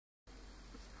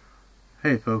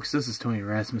Hey folks, this is Tony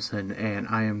Rasmussen, and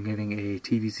I am giving a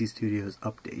TVC Studios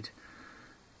update.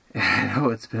 I know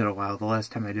it's been a while. The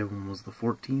last time I did one was the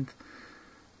 14th.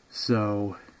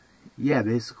 So, yeah,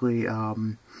 basically,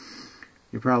 you're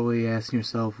probably asking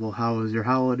yourself, well, how was your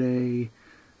holiday?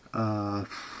 What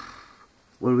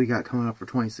do we got coming up for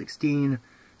 2016?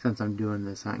 Since I'm doing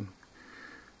this on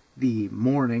the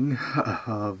morning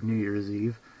of New Year's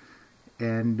Eve.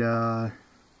 And,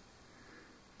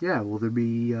 yeah, will there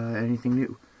be anything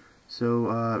new?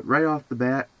 So, right off the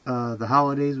bat, the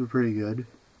holidays were pretty good,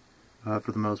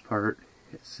 for the most part.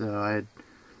 So, I had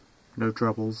no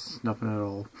troubles, nothing at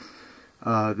all.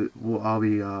 I'll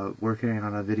be working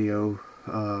on a video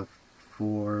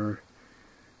for,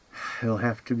 it'll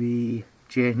have to be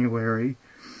January,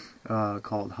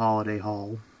 called Holiday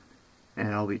Haul,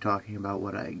 and I'll be talking about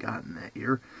what I got in that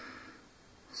year.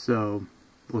 So,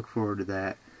 look forward to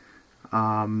that.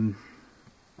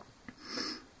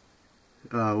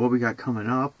 What we got coming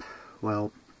up,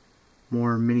 well,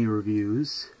 more mini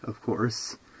reviews, of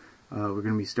course. We're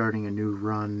going to be starting a new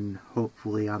run,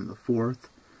 hopefully on the 4th.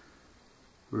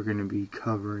 We're going to be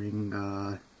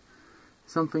covering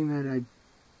something that I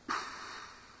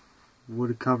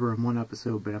would cover in one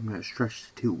episode, but I'm going to stretch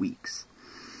to 2 weeks.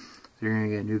 So you're going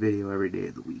to get a new video every day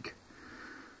of the week.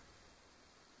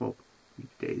 Well,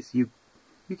 weekdays. You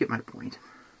get my point.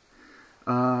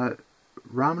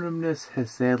 ROM-domness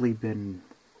has sadly been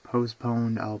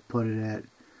postponed. I'll put it at,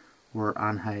 or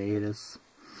on hiatus.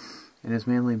 And it's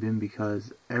mainly been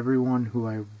because everyone who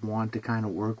I want to kind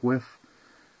of work with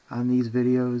on these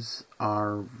videos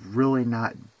are really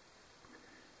not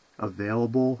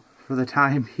available for the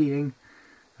time being.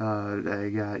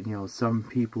 I got, some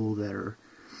people that are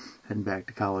heading back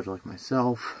to college like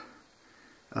myself.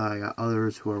 I got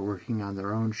others who are working on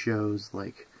their own shows,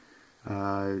 like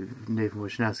Nathan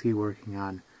Wisniewski working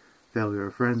on Failure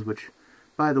of Friends, which,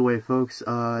 by the way, folks,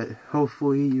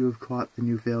 hopefully you have caught the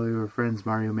new Failure of Friends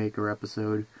Mario Maker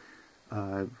episode,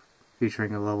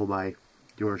 featuring a level by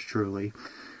yours truly.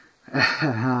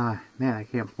 Man, I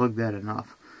can't plug that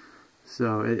enough.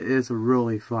 So, it is a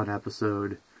really fun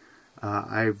episode.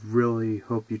 I really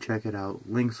hope you check it out.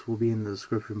 Links will be in the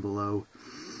description below.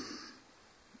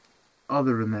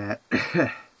 Other than that,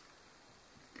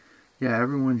 yeah,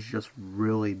 everyone's just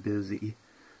really busy,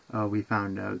 we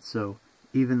found out. So,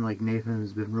 even like Nathan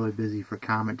has been really busy for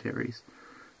commentaries.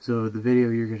 So, the video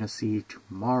you're going to see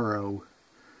tomorrow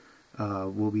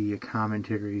will be a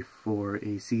commentary for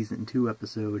a Season 2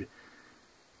 episode.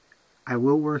 I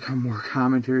will work on more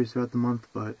commentaries throughout the month,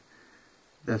 but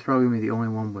that's probably going to be the only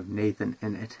one with Nathan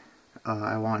in it.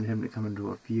 I want him to come into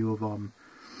a few of them,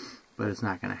 but it's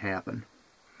not going to happen.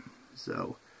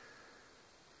 So,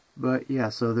 but yeah,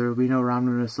 so there will be no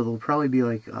ROM-domness, so there'll probably be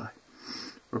like a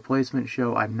replacement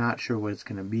show. I'm not sure what it's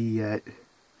going to be yet.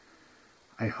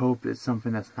 I hope it's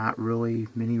something that's not really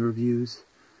mini reviews,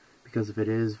 because if it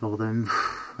is, well then,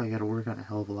 I gotta work on a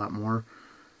hell of a lot more.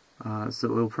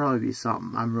 So it'll probably be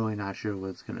something. I'm really not sure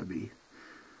what it's going to be.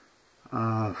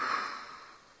 I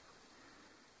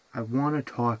want to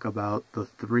talk about the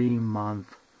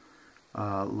 3-month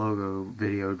logo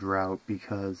video drought,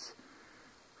 because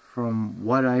from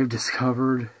what I've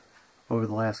discovered over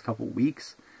the last couple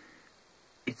weeks,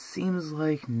 it seems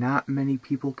like not many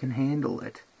people can handle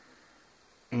it.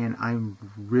 And I'm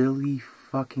really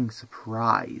fucking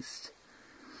surprised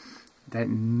that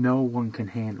no one can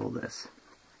handle this.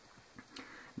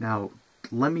 Now,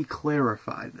 let me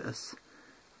clarify this.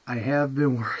 I have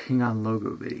been working on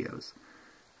logo videos.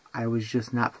 I was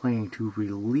just not planning to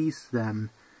release them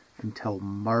until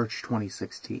March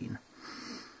 2016.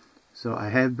 So I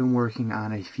have been working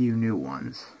on a few new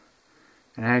ones.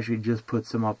 And I actually just put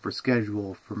some up for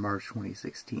schedule for March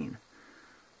 2016.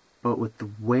 But with the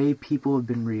way people have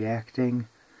been reacting,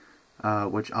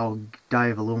 which I'll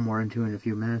dive a little more into in a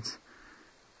few minutes,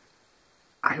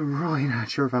 I'm really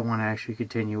not sure if I want to actually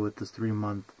continue with this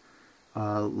 3-month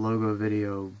logo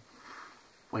video,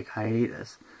 like,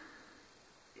 hiatus.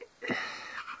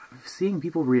 Seeing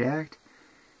people react,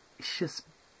 it's just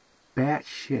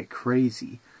batshit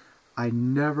crazy. I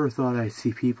never thought I'd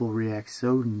see people react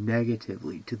so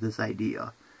negatively to this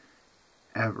idea,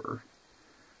 ever.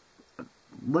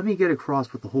 Let me get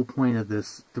across what the whole point of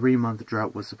this 3-month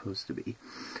drought was supposed to be.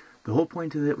 The whole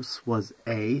point of this was,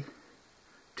 A,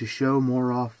 to show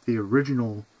more off the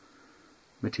original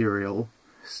material,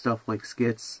 stuff like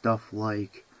skits, stuff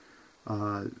like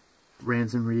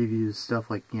rants and reviews, stuff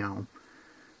like,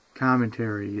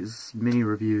 commentaries, mini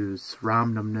reviews,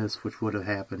 ROM-domness, which would have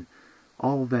happened,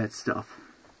 all of that stuff.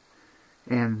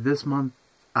 And this month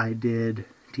I did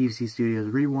TVC Studios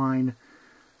Rewind,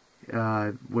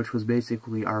 which was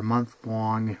basically our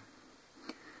month-long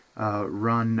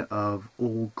run of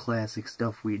old classic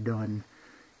stuff we'd done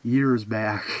years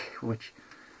back, which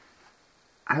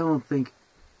I don't think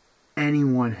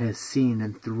anyone has seen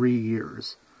in 3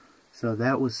 years. So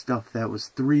that was stuff that was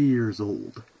 3 years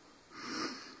old.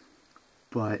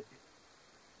 But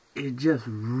it just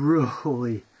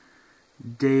really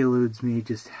deludes me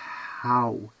just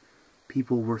how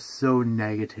people were so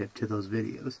negative to those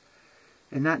videos.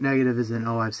 And not negative as in,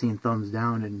 oh, I've seen thumbs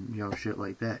down and, you know, shit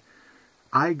like that.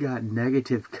 I got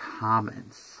negative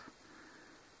comments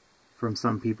from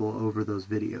some people over those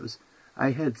videos.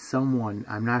 I had someone,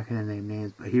 I'm not going to name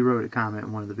names, but he wrote a comment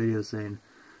in one of the videos saying,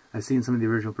 I've seen some of the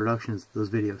original productions, those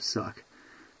videos suck.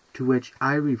 To which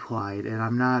I replied, and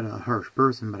I'm not a harsh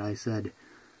person, but I said,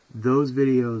 those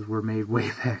videos were made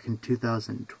way back in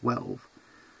 2012.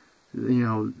 You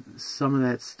know, some of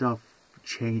that stuff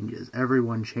changes.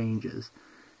 Everyone changes.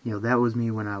 You know, that was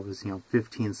me when I was,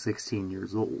 15, 16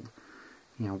 years old.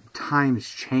 You know, times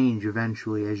change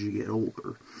eventually as you get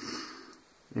older.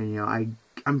 And,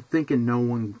 I'm thinking no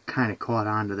one kind of caught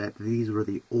on to that. These were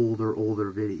the older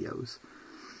videos.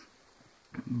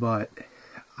 But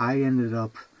I ended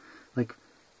up, like,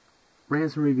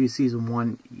 Ransom Review Season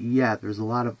 1, yeah, there's a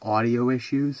lot of audio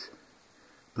issues.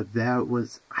 But that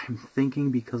was, I'm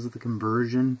thinking because of the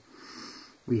conversion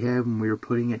we had when we were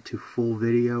putting it to full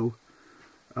video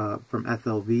from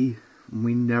FLV,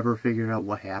 we never figured out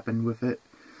what happened with it.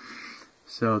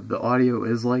 So the audio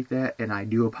is like that, and I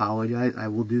do apologize. I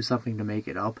will do something to make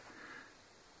it up.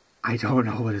 I don't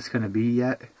know what it's going to be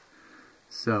yet.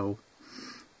 So,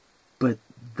 but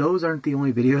those aren't the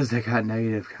only videos that got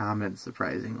negative comments,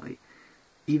 surprisingly.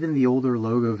 Even the older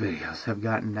logo videos have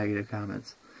gotten negative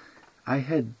comments. I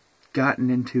had gotten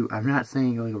into, I'm not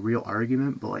saying like a real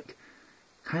argument, but like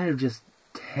kind of just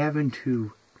having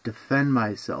to defend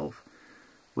myself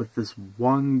with this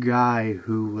one guy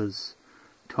who was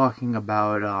talking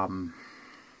about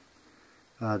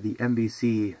the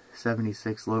NBC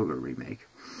 76 logo remake.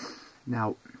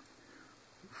 Now,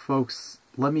 folks,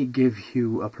 let me give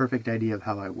you a perfect idea of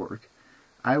how I work.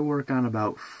 I work on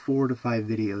about 4 to 5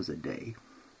 videos a day.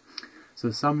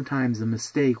 So sometimes a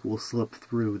mistake will slip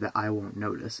through that I won't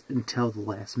notice until the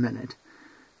last minute.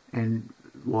 And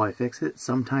will I fix it?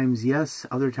 Sometimes yes.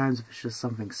 Other times if it's just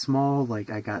something small, like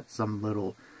I got some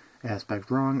little aspect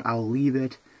wrong, I'll leave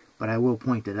it, but I will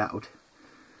point it out.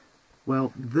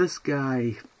 Well, this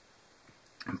guy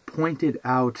pointed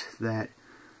out that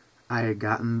I had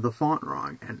gotten the font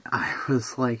wrong, and I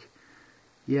was like,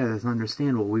 yeah, that's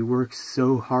understandable. We work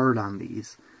so hard on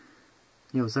these.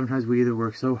 Sometimes we either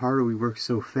work so hard or we work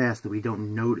so fast that we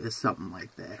don't notice something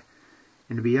like that.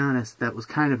 And to be honest, that was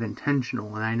kind of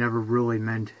intentional, and I never really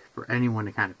meant for anyone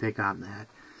to kind of pick on that.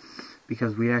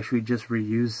 Because we actually just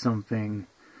reused something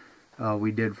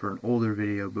we did for an older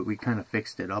video, but we kind of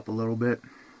fixed it up a little bit.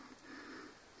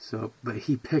 So, but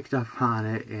he picked up on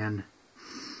it, and,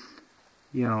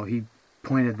 he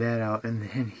pointed that out, and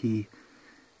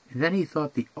then he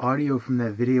thought the audio from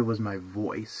that video was my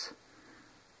voice.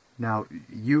 Now,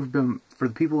 for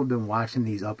the people who have been watching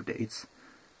these updates,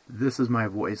 this is my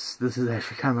voice. This is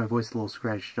actually kind of my voice a little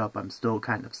scratched up. I'm still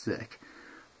kind of sick.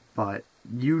 But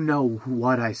you know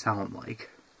what I sound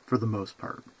like, for the most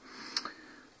part.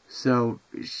 So,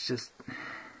 it's just,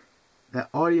 that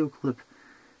audio clip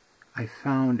I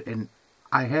found, and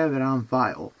I have it on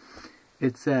file.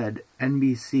 It said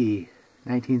NBC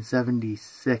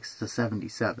 1976 to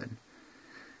 77.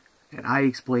 And I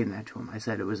explained that to him. I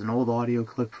said it was an old audio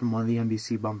clip from one of the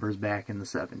NBC bumpers back in the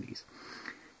 70s.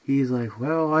 He's like,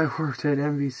 well, I worked at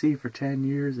NBC for 10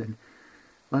 years, and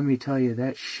let me tell you,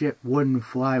 that shit wouldn't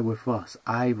fly with us.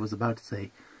 I was about to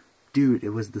say, dude, it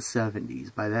was the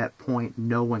 70s. By that point,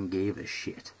 no one gave a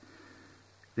shit.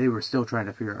 They were still trying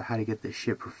to figure out how to get this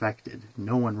shit perfected.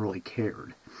 No one really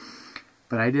cared.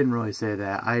 But I didn't really say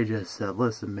that. I just said,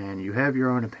 listen, man, you have your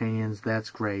own opinions. That's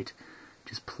great.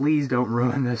 Just please don't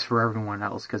ruin this for everyone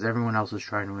else, because everyone else is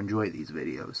trying to enjoy these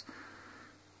videos.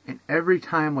 And every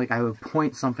time, like, I would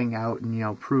point something out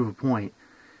and, prove a point,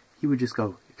 he would just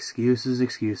go, excuses,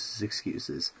 excuses,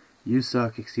 excuses. You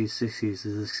suck, excuses,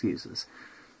 excuses, excuses.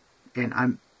 And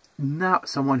I'm not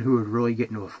someone who would really get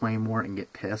into a flame war and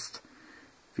get pissed,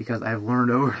 because I've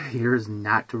learned over the years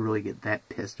not to really get that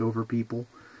pissed over people.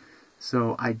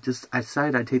 So I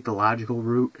decided I'd take the logical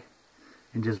route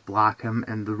and just block him,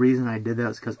 and the reason I did that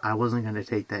is because I wasn't going to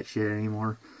take that shit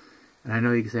anymore. And I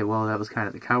know you can say, well, that was kind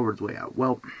of the coward's way out.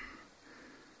 Well,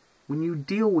 when you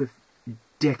deal with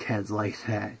dickheads like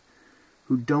that,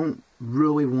 who don't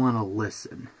really want to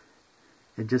listen,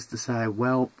 and just decide,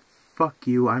 well, fuck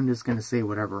you, I'm just going to say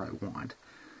whatever I want.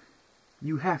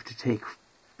 you have to take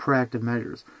proactive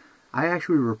measures. I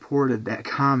actually reported that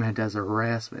comment as a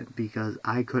harassment because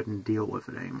I couldn't deal with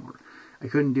it anymore. I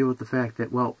couldn't deal with the fact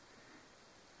that, well,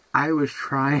 I was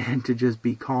trying to just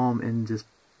be calm and just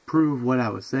prove what I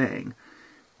was saying.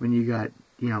 When you got,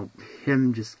 you know,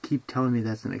 him just keep telling me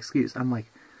that's an excuse. I'm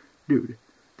like, dude,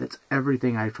 that's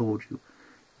everything I told you.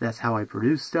 That's how I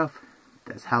produce stuff.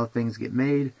 That's how things get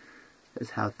made.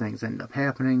 That's how things end up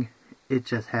happening. It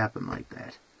just happened like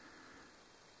that.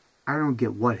 I don't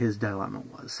get what his dilemma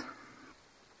was.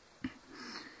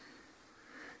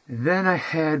 And then I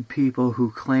had people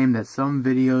who claimed that some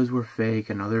videos were fake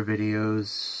and other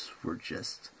videos were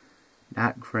just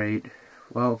not great.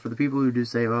 Well, for the people who do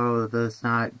say, oh, that's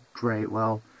not great,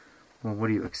 well, what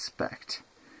do you expect?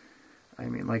 I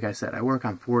mean, like I said, I work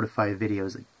on 4 to 5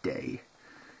 videos a day.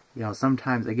 You know,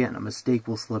 sometimes, again, a mistake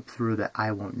will slip through that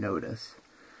I won't notice.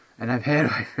 And I've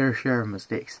had my fair share of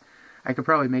mistakes. I could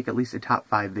probably make at least a top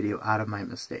 5 video out of my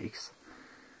mistakes.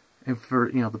 And for,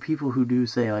 you know, the people who do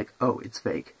say, like, oh, it's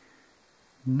fake.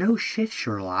 No shit,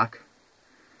 Sherlock.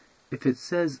 If it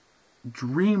says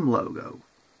Dream logo,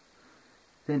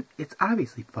 then it's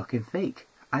obviously fucking fake.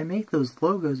 I make those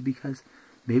logos because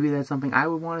maybe that's something I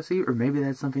would want to see, or maybe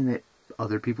that's something that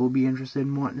other people would be interested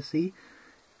in wanting to see.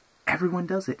 Everyone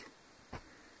does it.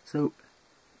 So,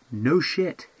 no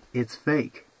shit, it's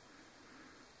fake.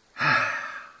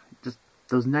 Just,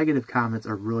 those negative comments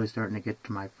are really starting to get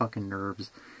to my fucking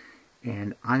nerves.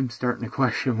 And I'm starting to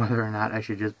question whether or not I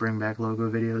should just bring back logo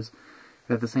videos.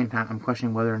 But at the same time, I'm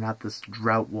questioning whether or not this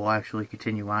drought will actually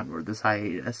continue on, or this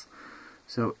hiatus.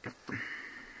 So,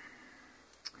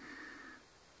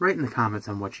 write in the comments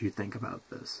on what you think about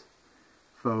this,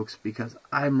 folks, because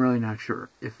I'm really not sure.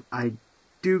 If I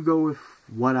do go with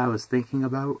what I was thinking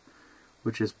about,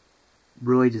 which is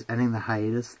really just ending the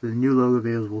hiatus, the new logo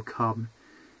videos will come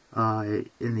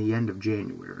in the end of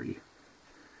January.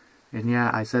 And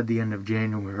yeah, I said the end of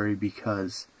January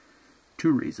because 2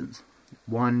 reasons.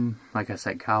 One, like I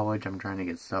said, college. I'm trying to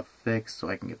get stuff fixed so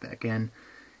I can get back in.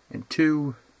 And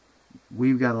 2,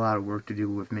 we've got a lot of work to do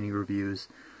with mini reviews.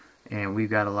 And we've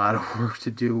got a lot of work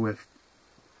to do with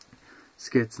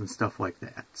skits and stuff like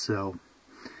that. So,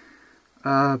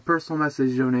 personal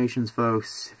message donations,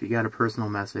 folks. If you got a personal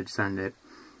message, send it.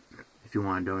 If you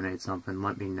want to donate something,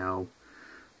 let me know.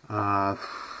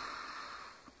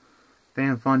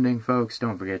 Fan funding, folks,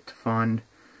 don't forget to fund.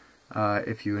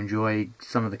 If you enjoy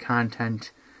some of the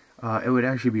content, it would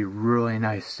actually be really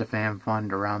nice to fan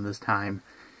fund around this time,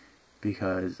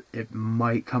 because it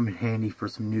might come in handy for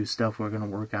some new stuff we're going to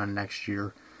work on next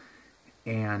year.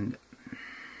 And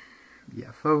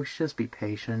yeah, folks, just be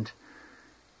patient.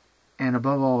 And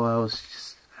above all else,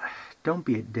 just don't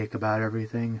be a dick about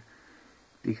everything,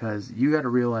 because you got to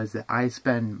realize that I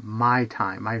spend my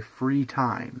time, my free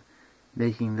time,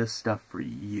 making this stuff for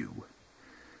you.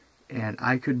 And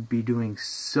I could be doing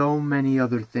so many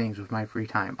other things with my free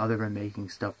time other than making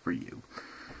stuff for you.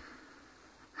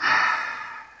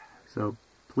 So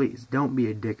please, don't be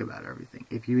a dick about everything.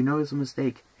 If you notice a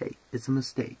mistake, hey, it's a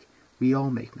mistake. We all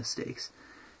make mistakes.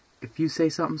 If you say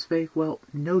something's fake, well,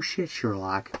 no shit,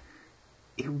 Sherlock.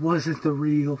 It wasn't the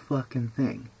real fucking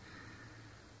thing.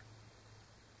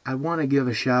 I want to give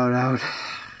a shout out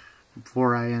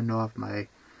before I end off my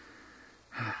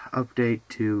update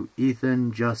to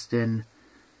Ethan, Justin,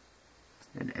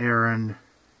 and Aaron,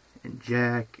 and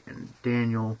Jack, and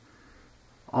Daniel.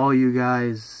 All you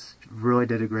guys really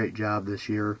did a great job this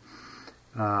year.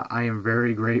 I am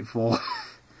very grateful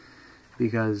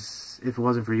because if it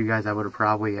wasn't for you guys, I would have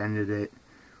probably ended it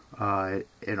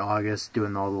in August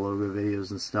doing all the logo videos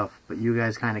and stuff. But you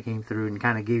guys kind of came through and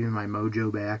kind of gave me my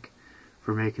mojo back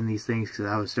for making these things, because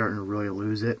I was starting to really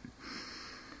lose it.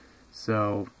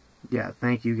 So yeah,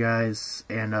 thank you guys,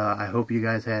 and I hope you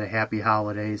guys had a happy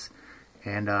holidays,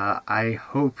 and I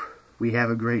hope we have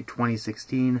a great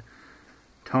 2016.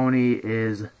 Tony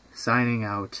is signing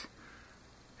out.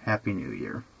 Happy New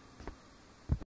Year.